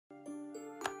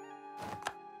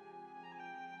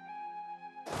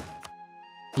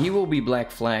He will be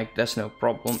black flagged, that's no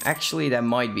problem. Actually, that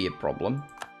might be a problem.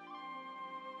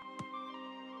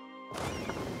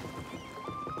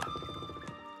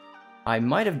 I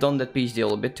might have done that peace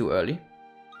deal a bit too early.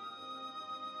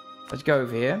 Let's go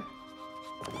over here.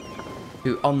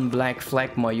 To unblack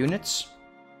flag my units.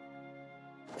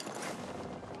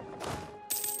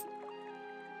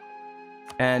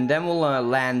 And then we'll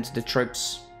land the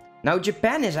troops. Now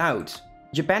Japan is out.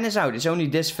 Japan is out. It's only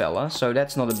this fella, so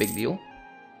that's not a big deal.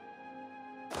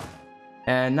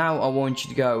 And now I want you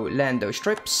to go land those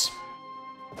troops.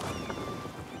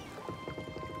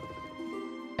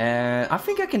 And I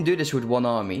think I can do this with one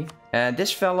army.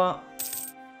 This fella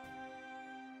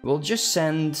will just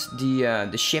send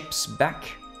the ships back.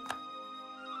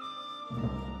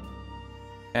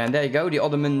 And there you go. The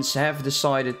Ottomans have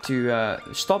decided to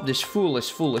stop this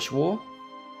foolish war.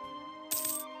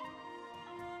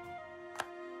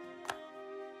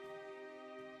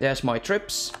 There's my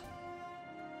troops.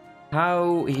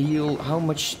 How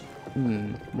much?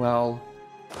 Well,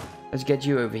 let's get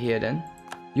you over here then.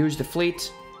 Use the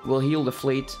fleet. We'll heal the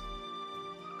fleet.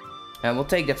 And we'll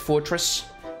take that fortress.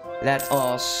 Let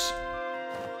us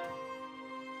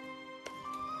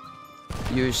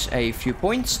use a few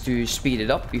points to speed it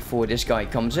up before this guy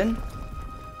comes in.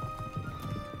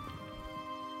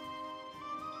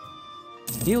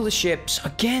 Heal the ships.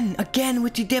 Again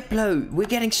with the Diplo. We're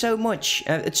getting so much.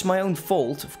 It's my own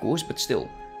fault, of course, but still.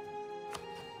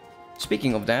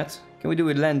 Speaking of that, can we do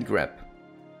a land grab?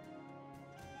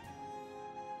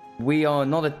 We are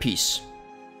not at peace.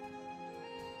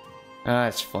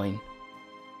 That's fine.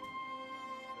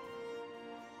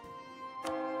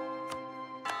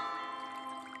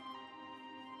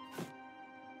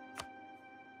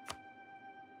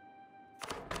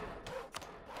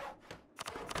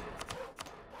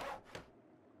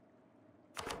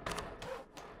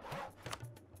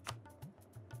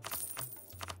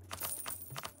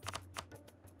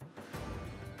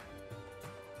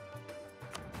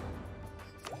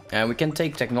 And we can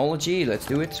take technology, let's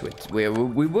do it. We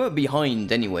were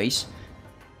behind anyways.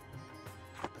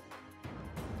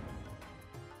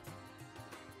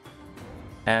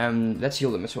 Let's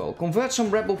heal them as well. Convert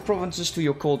some rebel provinces to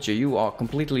your culture. You are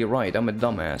completely right, I'm a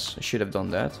dumbass. I should have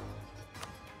done that.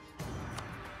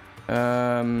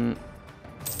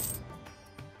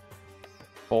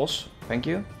 Pause, thank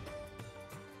you.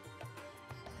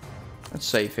 Let's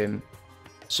save him.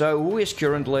 So, who is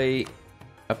currently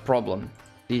a problem?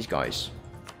 These guys.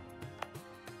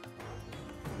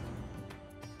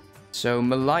 So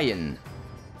Malayan.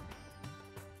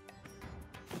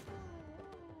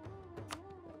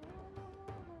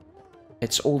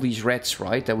 It's all these reds,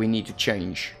 right, that we need to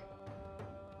change.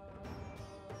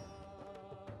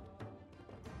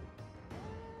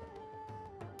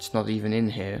 It's not even in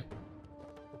here.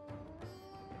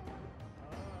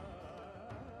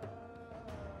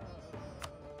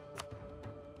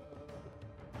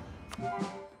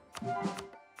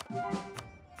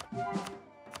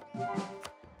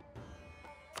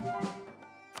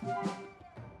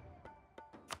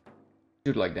 Do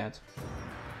it like that.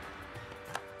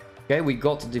 Okay, we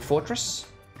got the fortress.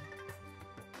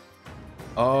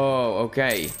 Oh,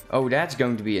 okay. Oh, that's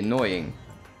going to be annoying.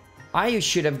 I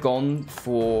should have gone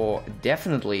for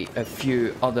definitely a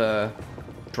few other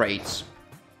trades.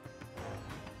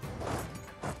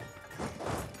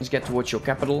 Let's get towards your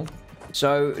capital.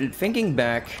 So, thinking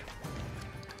back,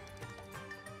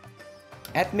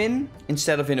 admin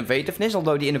instead of innovativeness,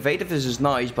 although the innovativeness is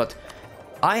nice, but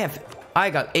I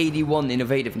got 81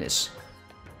 innovativeness.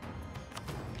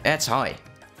 That's high.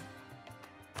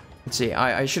 Let's see,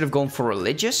 I should have gone for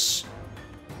religious.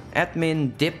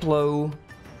 Admin, Diplo.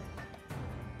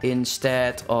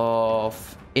 Instead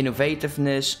of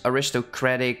innovativeness,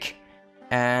 aristocratic,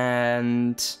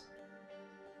 and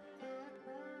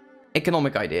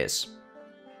economic ideas.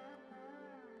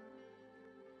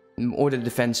 Or the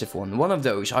defensive one. One of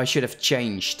those I should have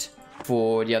changed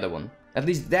for the other one. At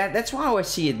least that's how I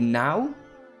see it now.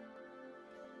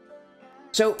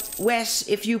 So, Wes,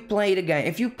 if you play the game,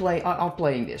 if you are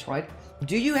playing this, right?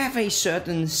 Do you have a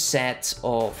certain set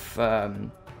of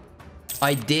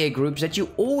idea groups that you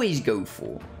always go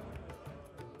for?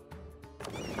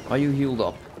 Are you healed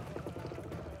up?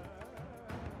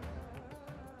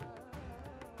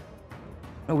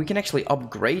 Oh, we can actually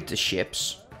upgrade the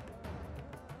ships.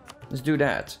 Let's do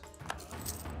that.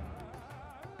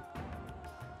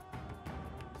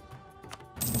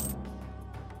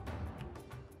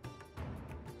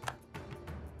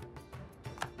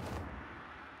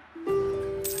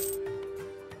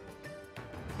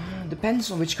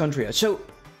 Depends on which country. So,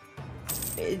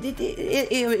 it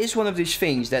is one of these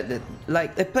things that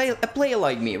like a player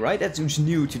like me, right? That's who's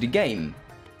new to the game.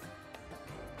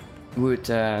 Would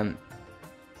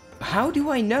how do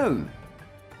I know?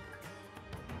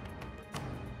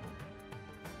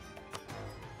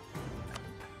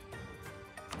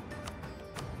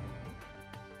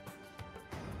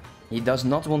 He does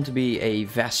not want to be a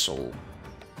vassal.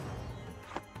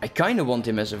 I kind of want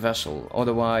him as a vassal,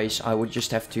 otherwise I would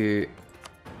just have to...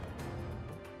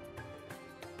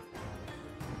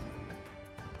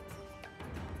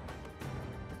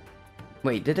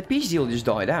 Wait, did the peace deal just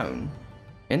die down?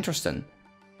 Interesting.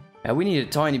 We need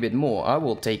a tiny bit more. I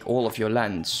will take all of your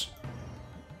lands.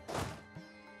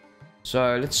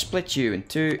 So let's split you in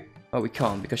two. Oh, we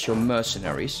can't because you're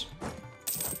mercenaries.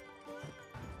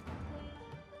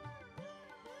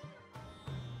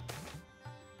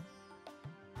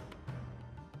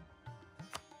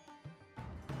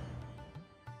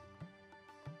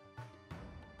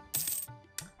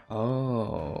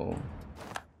 Oh.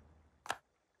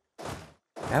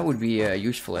 That would be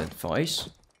useful advice.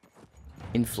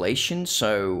 Inflation,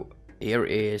 so here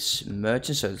is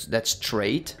merchant, so that's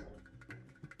trade.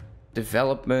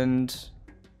 Development.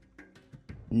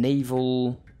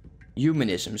 Naval.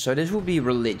 Humanism, so this will be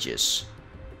religious.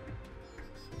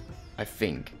 I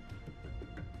think.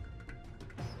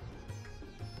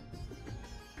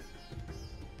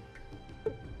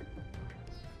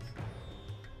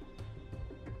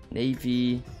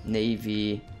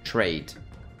 Navy, trade.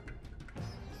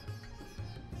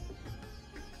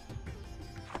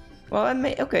 Well,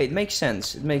 okay, it makes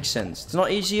sense. It makes sense. It's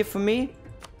not easier for me,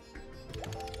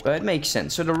 but it makes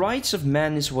sense. So the rights of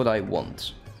man is what I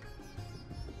want.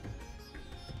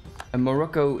 And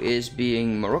Morocco is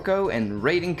being Morocco and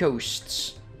raiding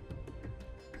coasts.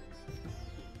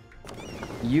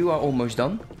 You are almost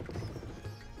done.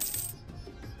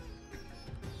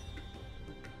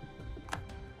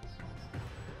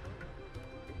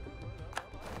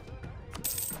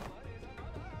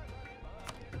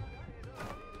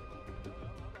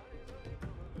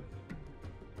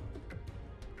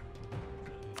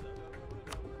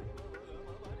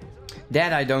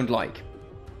 That I don't like.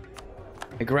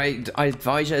 A great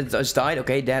advisor has died,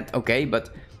 okay, but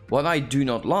what I do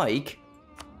not like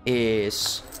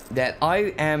is that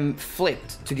I am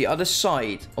flipped to the other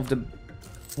side of the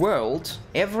world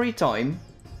every time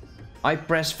I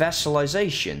press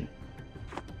vassalization.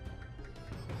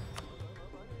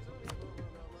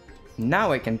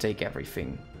 Now I can take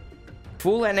everything.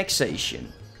 Full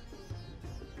annexation.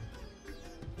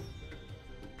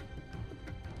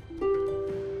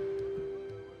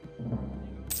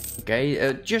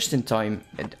 Okay, just in time,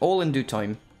 and all in due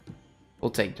time,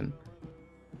 we'll take them.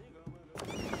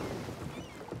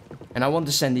 And I want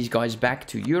to send these guys back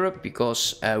to Europe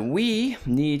because we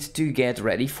need to get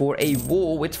ready for a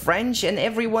war with French and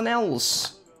everyone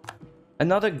else.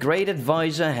 Another great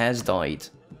advisor has died.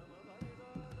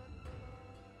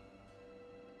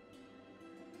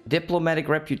 Diplomatic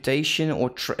reputation,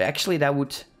 or actually that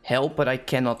would help, but I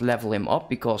cannot level him up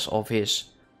because of his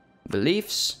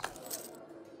beliefs.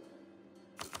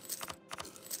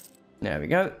 There we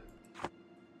go.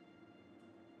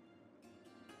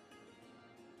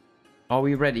 Are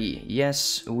we ready?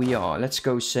 Yes, we are. Let's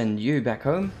go send you back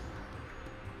home.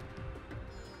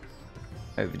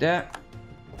 Over there.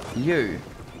 You,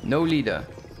 no leader.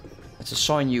 Let's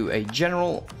assign you a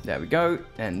general. There we go.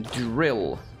 And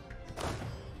drill.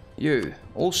 You,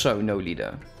 also no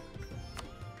leader.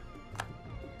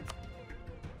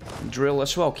 Drill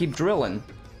as well. Keep drilling.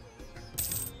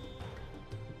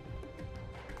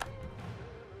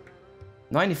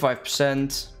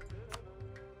 %.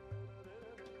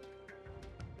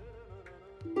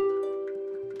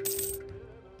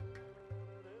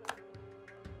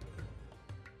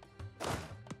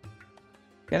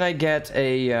 Can I get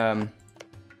a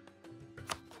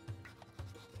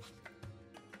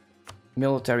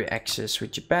military access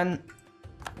with Japan?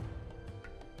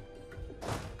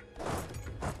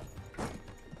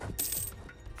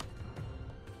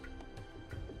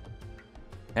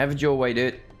 Have it your way,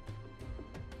 dude.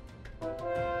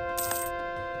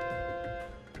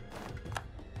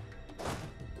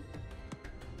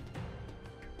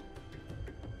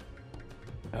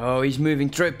 Oh, he's moving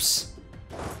troops.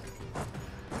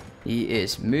 He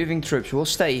is moving troops. We'll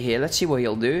stay here. Let's see what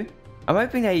he'll do. I'm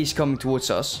hoping that he's coming towards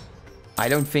us. I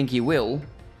don't think he will.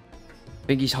 I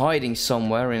think he's hiding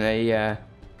somewhere in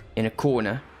a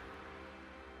corner.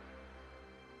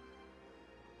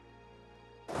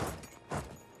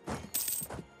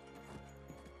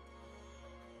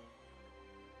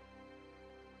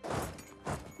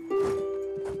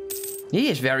 He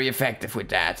is very effective with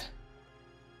that.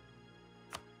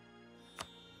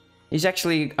 He's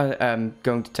actually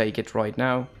going to take it right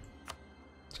now.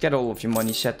 Let's get all of your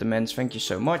money settlements. Thank you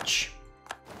so much.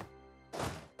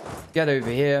 Get over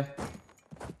here.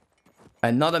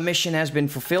 Another mission has been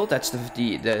fulfilled. That's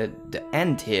the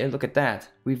end here. Look at that.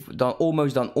 We've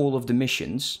almost done all of the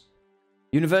missions.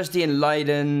 University in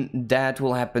Leiden. That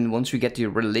will happen once we get to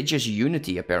religious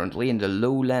unity, apparently, in the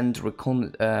lowland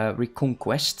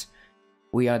reconquest.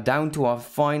 We are down to our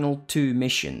final 2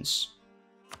 missions.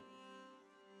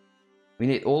 We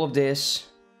need all of this.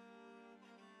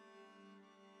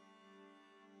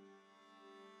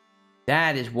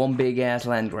 That is one big ass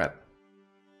land grab.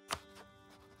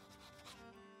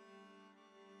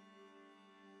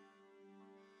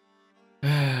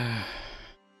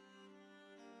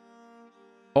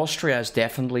 Austria is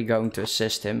definitely going to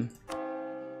assist him.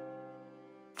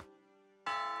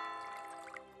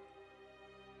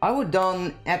 I would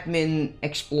done admin,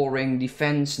 exploring,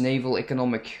 defense, naval,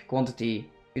 economic, quantity.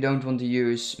 You don't want to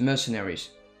use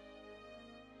mercenaries.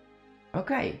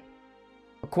 Okay.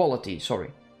 Quality,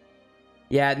 sorry.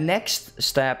 Yeah, next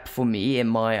step for me in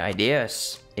my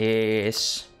ideas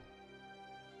is...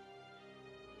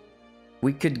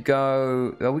 we could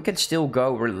go... well, we can still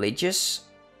go religious,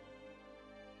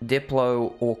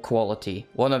 Diplo, or quality.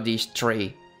 One of these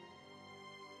 3.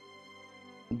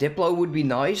 Diplo would be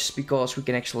nice because we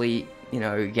can actually, you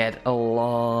know, get a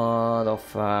lot of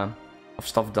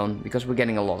stuff done because we're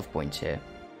getting a lot of points here.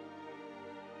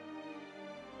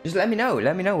 Just let me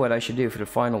know what I should do for the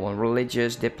final one.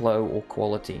 Religious, Diplo, or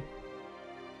quality.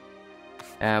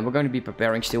 We're going to be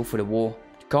preparing still for the war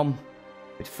to come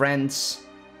with friends,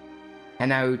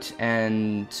 Hanout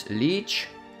and Liege.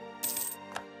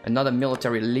 Another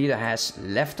military leader has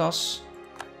left us.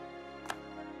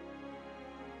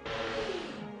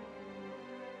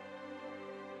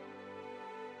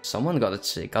 Someone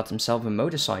got himself a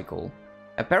motorcycle.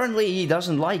 Apparently he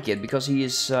doesn't like it because he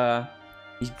is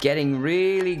he's getting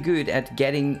really good at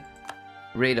getting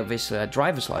rid of his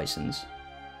driver's license.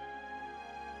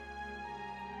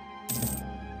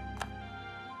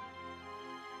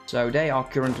 So they are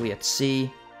currently at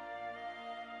sea.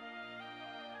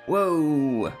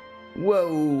 Whoa! Whoa!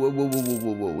 Whoa! Whoa! Whoa!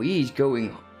 Whoa! Whoa! He's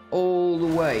going all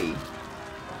the way.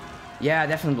 Yeah,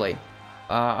 definitely.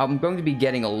 I'm going to be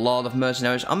getting a lot of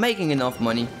mercenaries. I'm making enough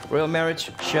money. Royal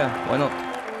marriage? Sure, why not?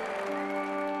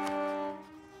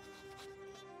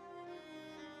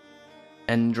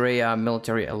 Andrea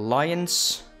military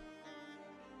alliance.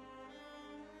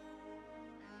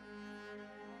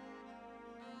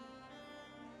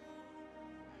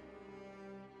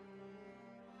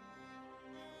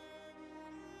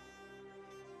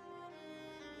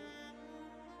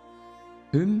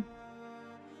 Whom?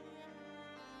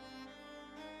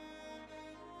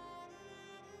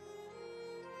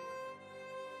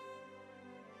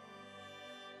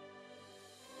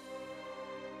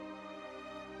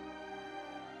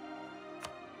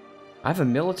 I have a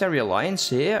military alliance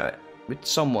here with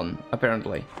someone,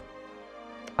 apparently.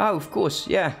 Oh, of course,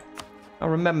 yeah. I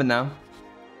remember now.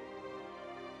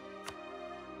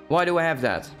 Why do I have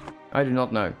that? I do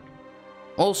not know.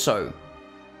 Also,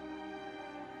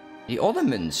 the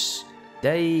Ottomans,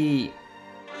 they're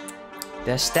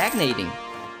stagnating.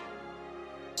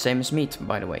 Same as me,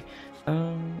 by the way.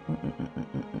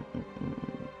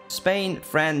 Spain,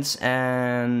 France,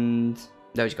 and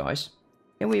those guys.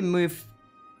 Can we move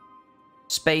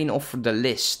Spain off the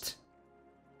list?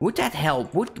 Would that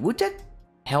help? Would that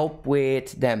help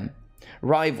with them?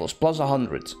 Rivals, plus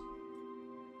 100.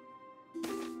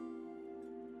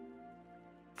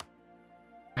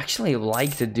 Actually, I'd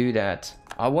like to do that.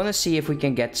 I want to see if we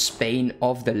can get Spain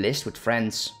off the list with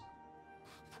France.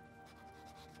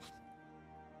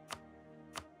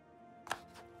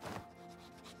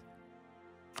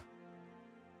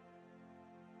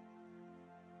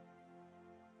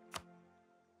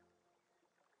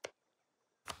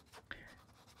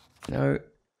 No.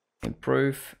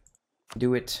 Improve.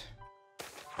 Do it.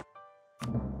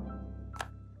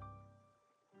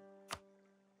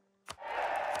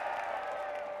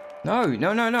 No,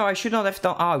 no, no, no, I should not have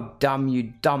done. Oh, damn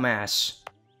you, dumbass.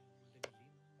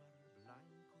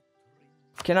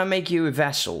 Can I make you a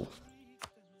vassal?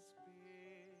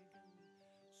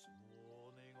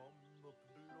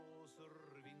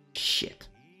 Shit.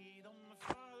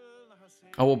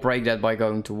 I will break that by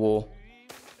going to war.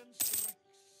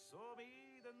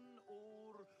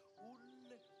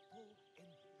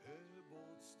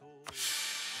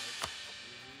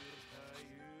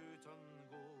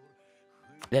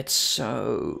 That's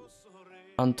so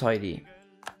untidy.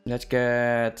 Let's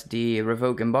get the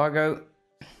revoke embargo.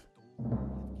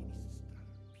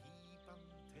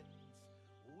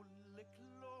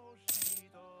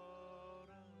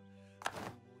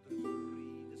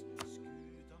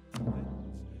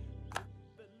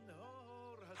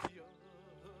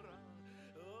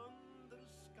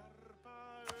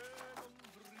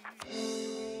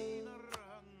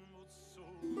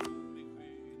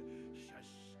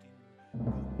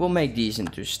 we'll make these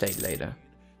into state later.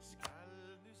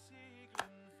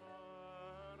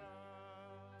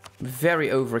 Very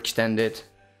overextended.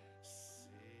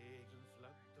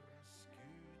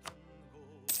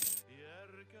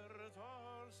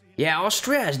 Yeah,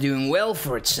 Austria is doing well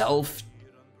for itself.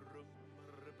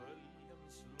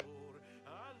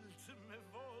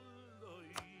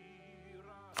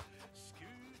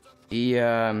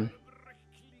 Yeah,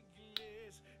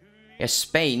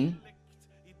 Spain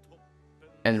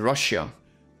and Russia.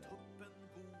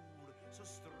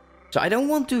 So I don't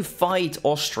want to fight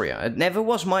Austria. It never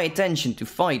was my intention to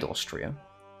fight Austria.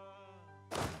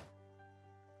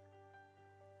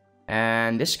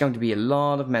 And this is going to be a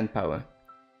lot of manpower.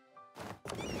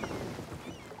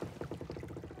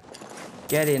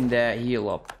 Get in there, heal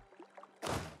up.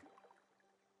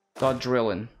 Start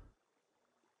drilling.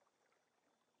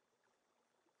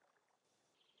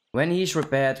 When he's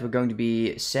repaired, we're going to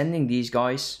be sending these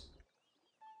guys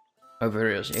over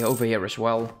here as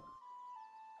well.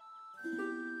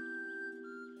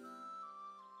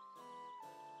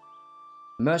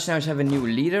 Mercenaries have a new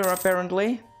leader,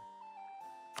 apparently.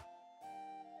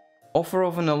 Offer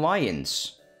of an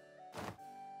alliance.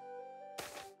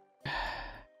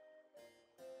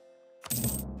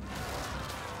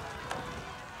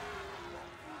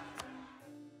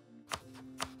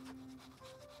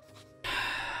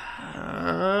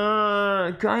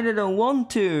 Kinda don't want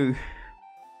to.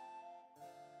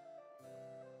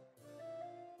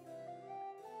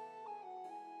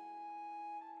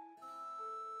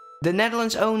 The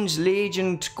Netherlands owns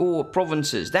Legion core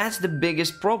provinces. That's the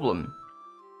biggest problem.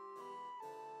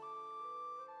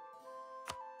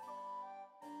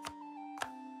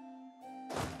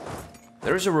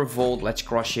 There is a revolt, let's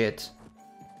crush it.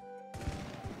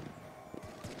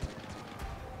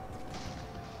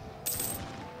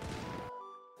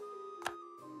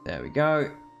 There we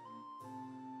go.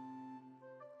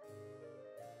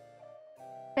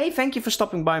 Hey, thank you for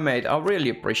stopping by, mate. I really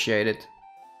appreciate it.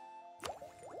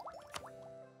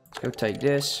 Let's go take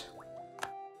this.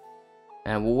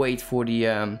 And we'll wait for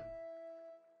the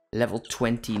level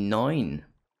 29.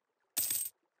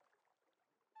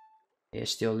 Yeah,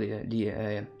 still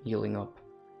the healing up.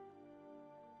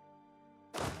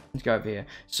 Let's go over here.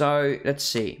 So, let's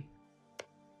see.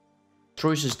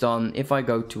 Truce is done. If I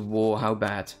go to war, how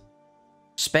bad?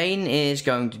 Spain is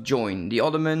going to join. The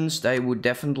Ottomans, they would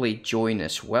definitely join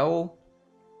as well.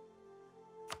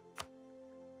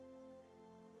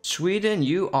 Sweden,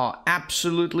 you are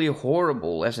absolutely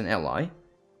horrible as an ally.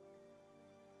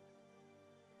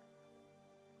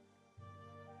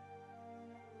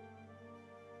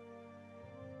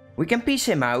 We can piece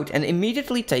him out and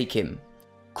immediately take him.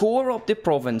 Core up the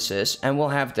provinces and we'll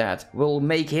have that. We'll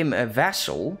make him a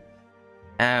vassal.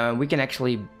 We can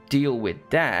actually deal with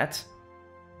that.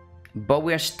 But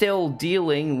we're still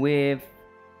dealing with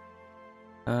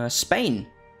Spain.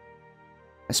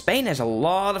 And Spain has a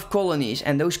lot of colonies,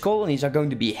 and those colonies are going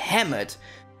to be hammered.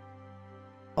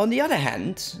 On the other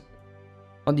hand,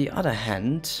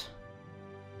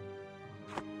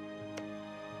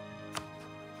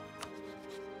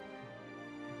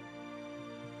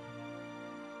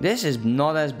 this is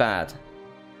not as bad.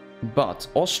 But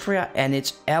Austria and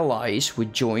its allies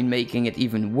would join, making it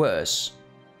even worse.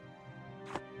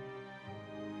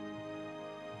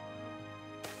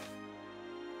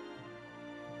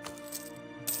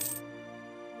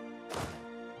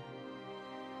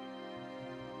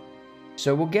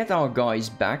 So we'll get our guys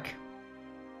back.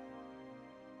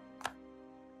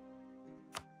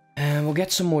 And we'll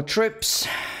get some more troops.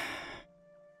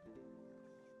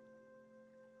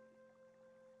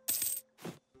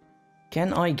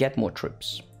 Can I get more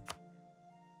troops?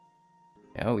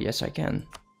 Oh, yes I can.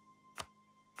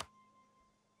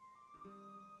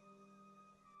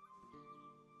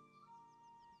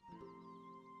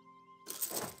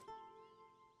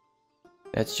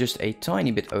 That's just a tiny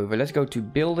bit over. Let's go to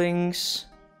buildings.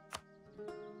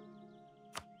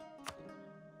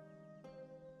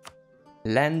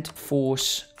 Land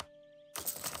force.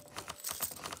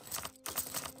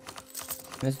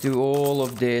 Let's do all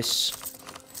of this.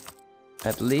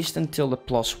 At least until the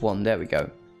 +1. There we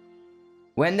go.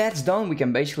 When that's done, we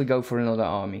can basically go for another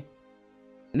army.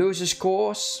 Loses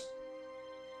cores.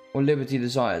 Or liberty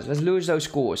desires. Let's lose those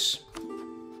cores.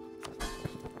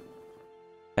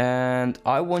 And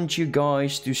I want you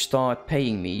guys to start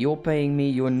paying me. You're paying me,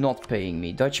 you're not paying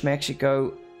me. Dutch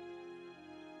Mexico.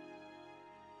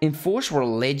 Enforce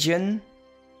religion.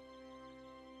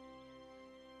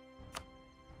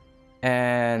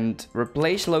 And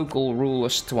replace local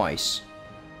rulers twice.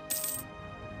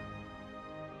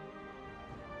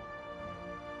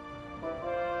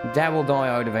 That will die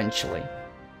out eventually.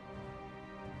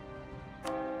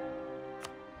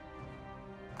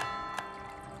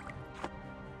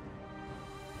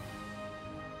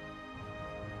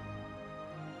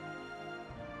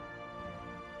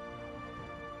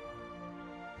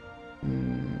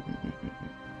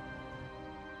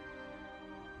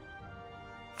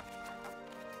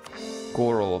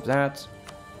 Core all of that.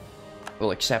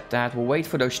 We'll accept that. We'll wait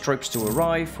for those troops to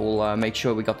arrive. We'll make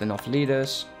sure we got enough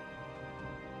leaders.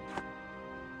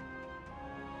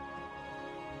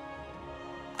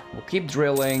 We'll keep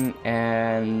drilling,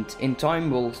 and in time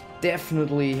we'll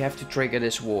definitely have to trigger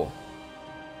this war.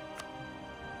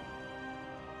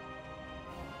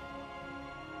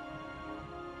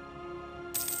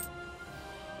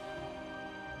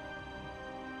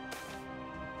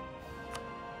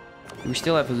 We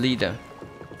still have a leader.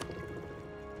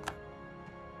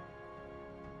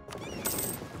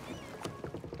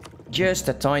 Just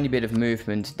a tiny bit of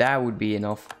movement, that would be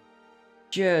enough.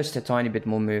 Just a tiny bit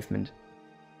more movement.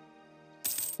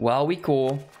 While we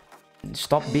core,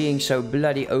 stop being so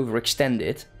bloody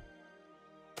overextended.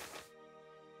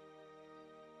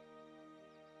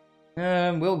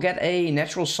 We'll get a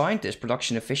natural scientist,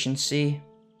 production efficiency,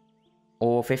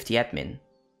 or 50 admin.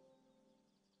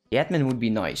 The admin would be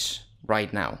nice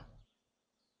right now,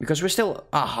 because we're still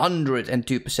 102%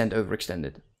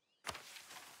 overextended.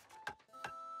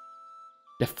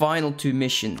 The final 2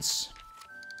 missions.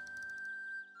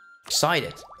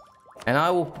 Excited. And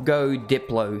I will go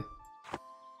Diplo.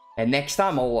 And next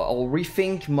time I'll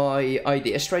rethink my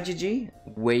idea strategy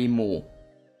way more.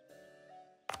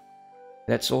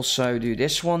 Let's also do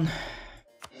this one.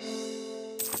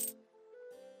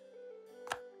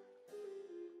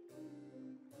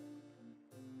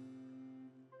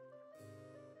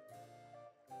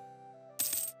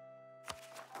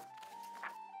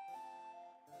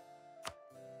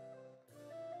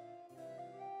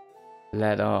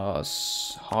 Let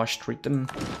us harsh treat them.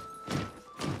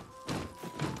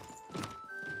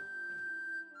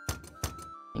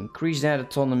 Increase that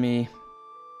autonomy.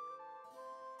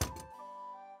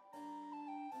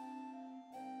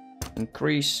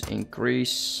 Increase.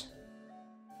 Increase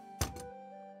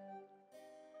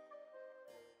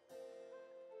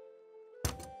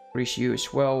you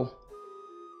as well.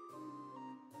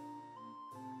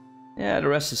 Yeah, the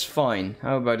rest is fine.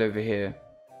 How about over here?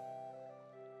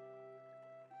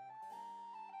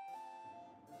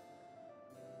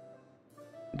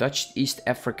 Dutch East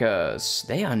Africas,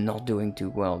 they are not doing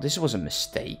too well. This was a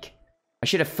mistake. I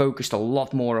should have focused a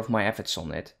lot more of my efforts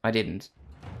on it. I didn't.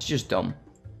 It's just dumb.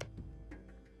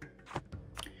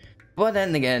 But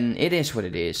then again, it is what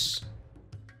it is.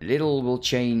 Little will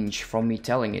change from me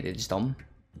telling it it's dumb.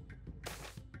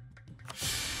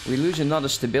 We lose another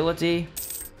stability.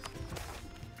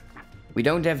 We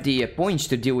don't have the points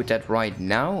to deal with that right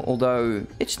now, although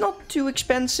it's not too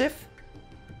expensive.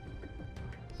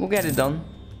 We'll get it done.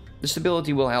 The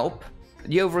stability will help.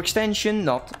 The overextension,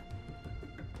 not.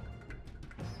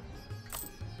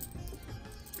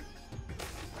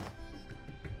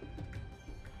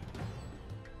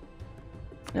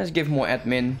 Let's give more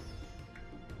admin.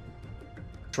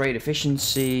 Trade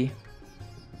efficiency.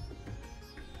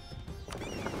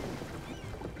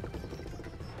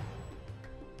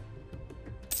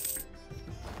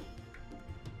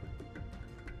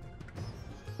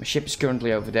 My ship is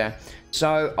currently over there.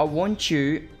 So I want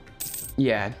you,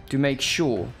 yeah, to make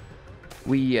sure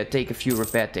we take a few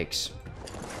repair ticks.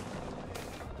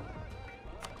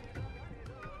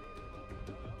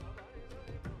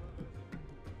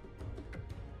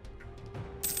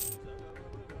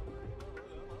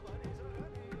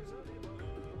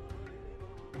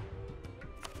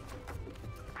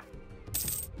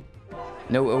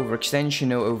 No overextension,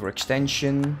 no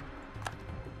overextension.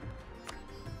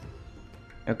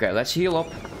 Okay, let's heal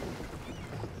up.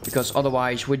 Because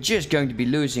otherwise we're just going to be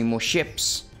losing more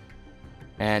ships.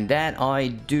 And that I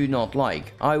do not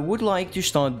like. I would like to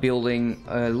start building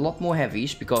a lot more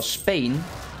heavies, because Spain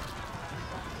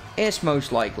is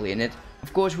most likely in it.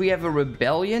 Of course, we have a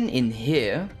rebellion in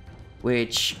here,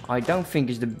 which I don't think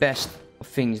is the best of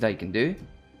things they can do.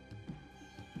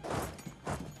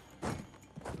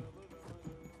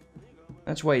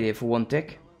 Let's wait here for one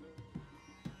tick.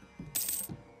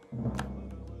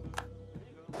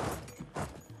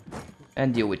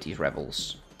 And deal with these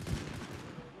rebels.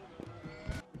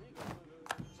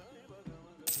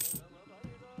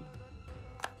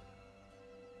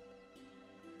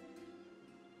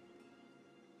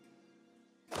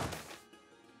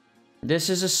 This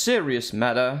is a serious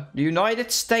matter. The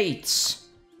United States.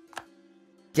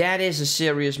 That is a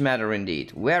serious matter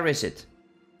indeed. Where is it?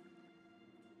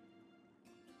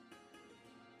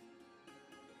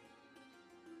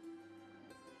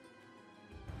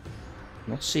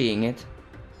 Not seeing it.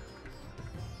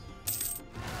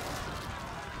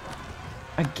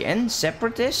 Again,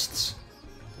 separatists?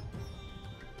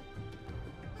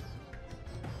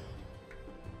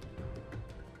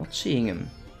 Not seeing him.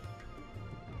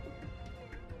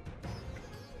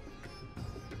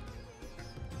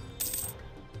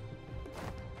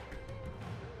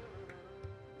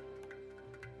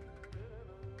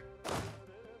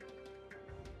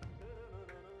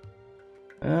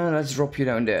 Let's drop you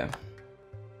down there.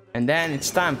 And then it's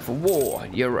time for war.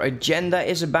 Your agenda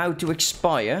is about to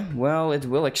expire. Well, it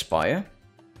will expire.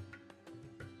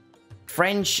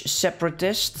 French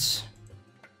separatists.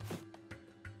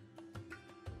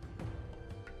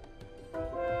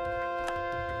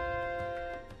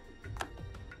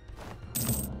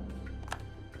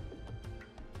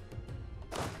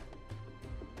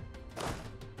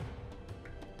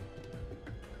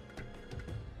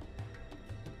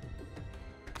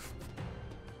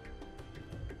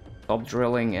 Stop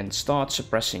drilling and start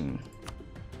suppressing.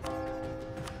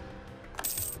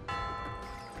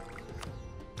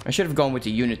 I should have gone with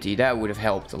the unity. That would have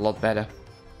helped a lot better.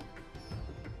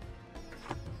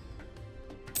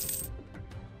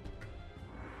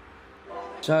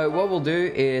 So what we'll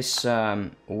do is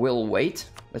we'll wait.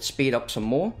 Let's speed up some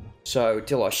more. So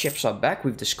till our ships are back,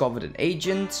 we've discovered an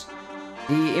agent.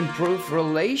 The improved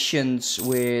relations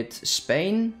with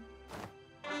Spain.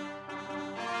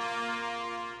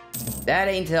 That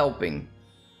ain't helping.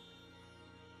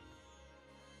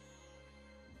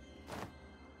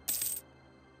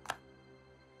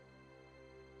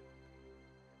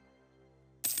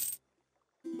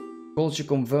 Culture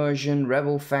conversion,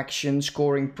 rebel faction,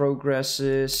 scoring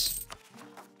progresses.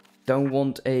 Don't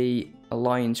want a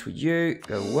alliance with you.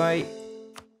 Go away.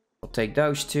 I'll take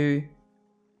those two.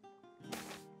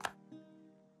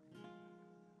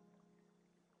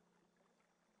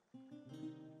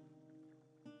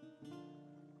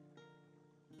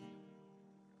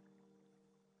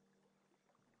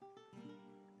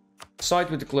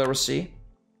 Side with the clerisy.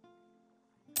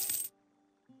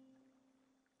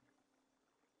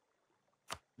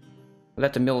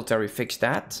 Let the military fix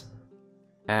that.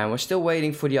 And we're still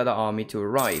waiting for the other army to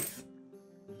arrive.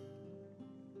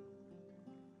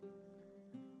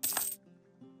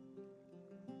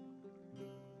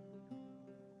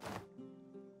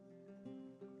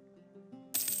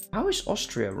 How is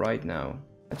Austria right now?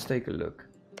 Let's take a look.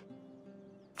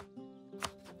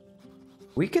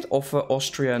 We could offer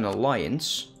Austria an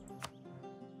alliance.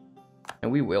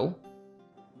 And we will.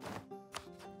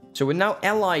 So we're now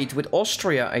allied with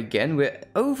Austria again. We're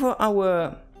over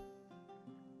our...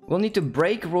 We'll need to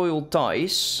break royal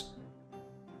ties.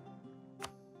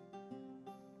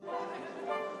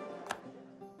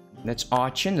 That's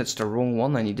Aachen. That's the wrong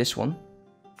one. I need this one.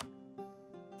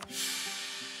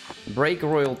 Break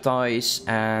royal ties.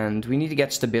 And we need to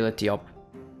get stability up.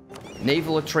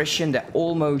 Naval attrition. They're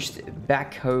almost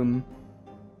back home.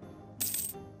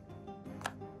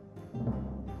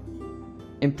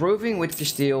 Improving with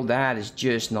Castile, that is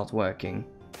just not working.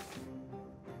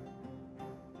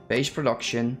 Base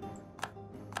production.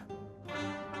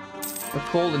 We'll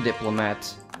call the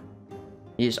diplomat.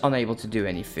 He is unable to do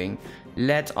anything.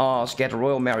 Let us get a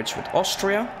royal marriage with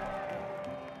Austria.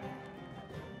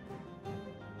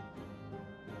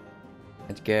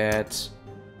 And get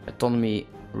autonomy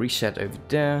reset over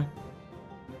there.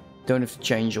 Don't have to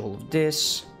change all of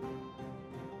this.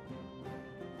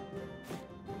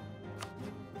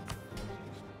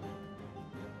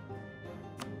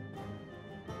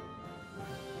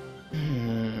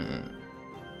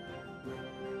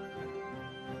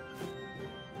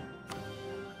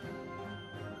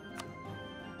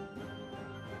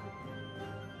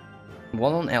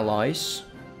 One on allies.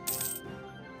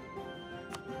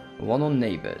 One on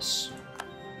neighbors.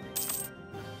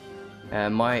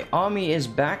 My army is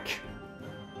back.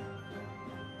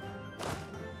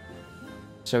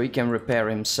 So he can repair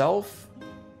himself.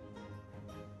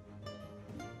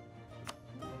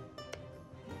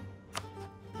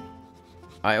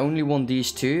 I only want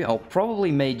these two. I'll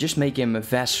probably just make him a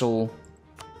vassal.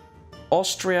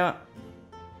 Austria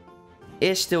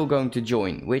is still going to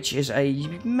join, which is a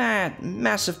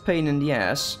massive pain in the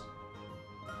ass.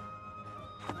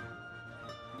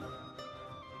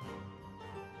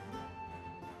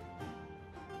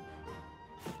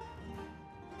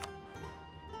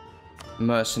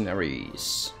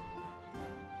 Mercenaries.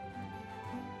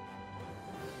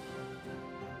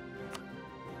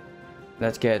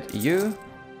 Let's get you.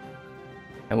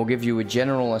 And we'll give you a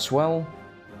general as well.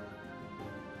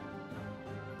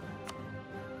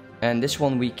 And this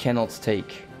one we cannot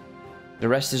take. The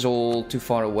rest is all too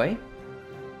far away.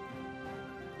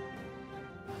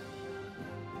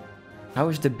 How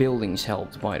is the buildings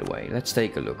helped, by the way? Let's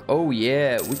take a look. Oh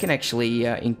yeah, we can actually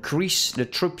increase the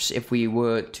troops if we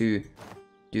were to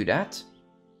do that.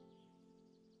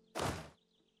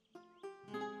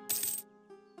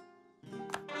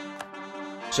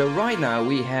 So right now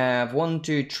we have 1,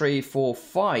 2, 3, 4,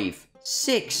 5,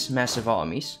 6 massive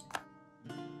armies.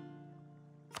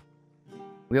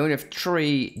 We only have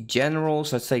 3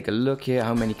 generals. Let's take a look here.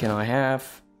 How many can I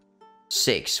have?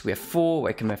 6. We have 4.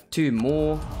 We can have 2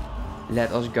 more.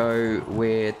 Let us go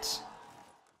with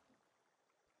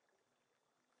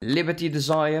Liberty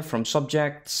Desire from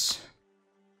subjects.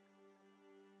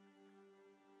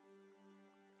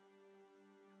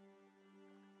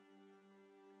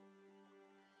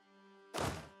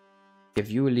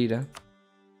 Give you a leader.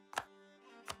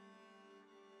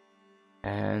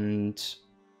 And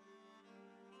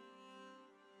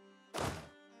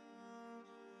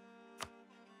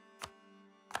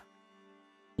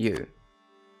you.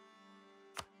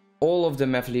 All of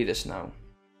them have leaders now.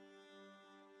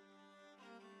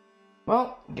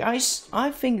 Well, guys, I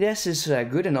think this is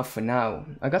good enough for now.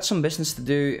 I got some business to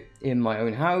do in my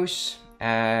own house.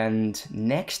 And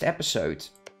next episode,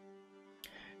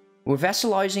 we're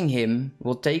vassalizing him,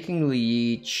 we're taking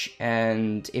Liege,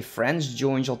 and if France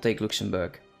joins, I'll take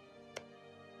Luxembourg.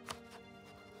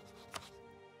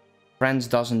 France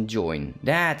doesn't join.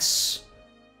 That's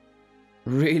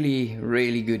really,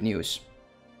 really good news.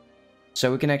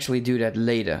 So we can actually do that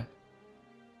later.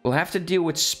 We'll have to deal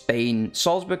with Spain,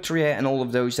 Salzburg, Trier, and all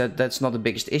of those. That's not the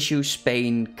biggest issue.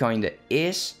 Spain kinda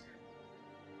is.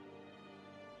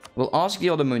 We'll ask the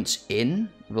Ottomans in.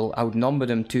 We'll outnumber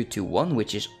them 2-1,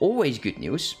 which is always good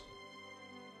news.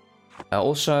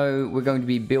 Also, we're going to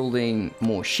be building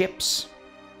more ships.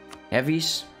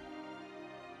 Heavies.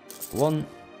 1,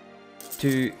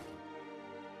 2,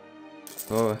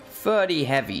 30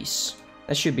 heavies.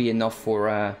 That should be enough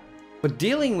for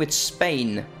dealing with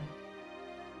Spain.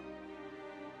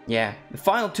 Yeah, the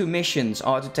final 2 missions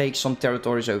are to take some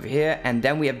territories over here. And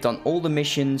then we have done all the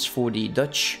missions for the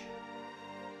Dutch.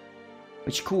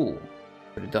 Which is cool.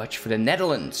 For the Dutch, for the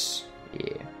Netherlands.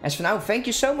 Yeah. As for now, thank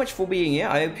you so much for being here.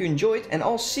 I hope you enjoyed. And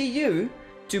I'll see you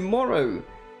tomorrow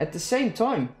at the same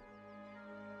time.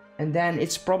 And then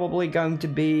it's probably going to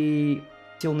be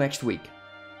till next week.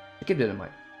 So keep that in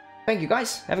mind. Thank you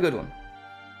guys. Have a good one.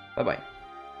 Bye bye.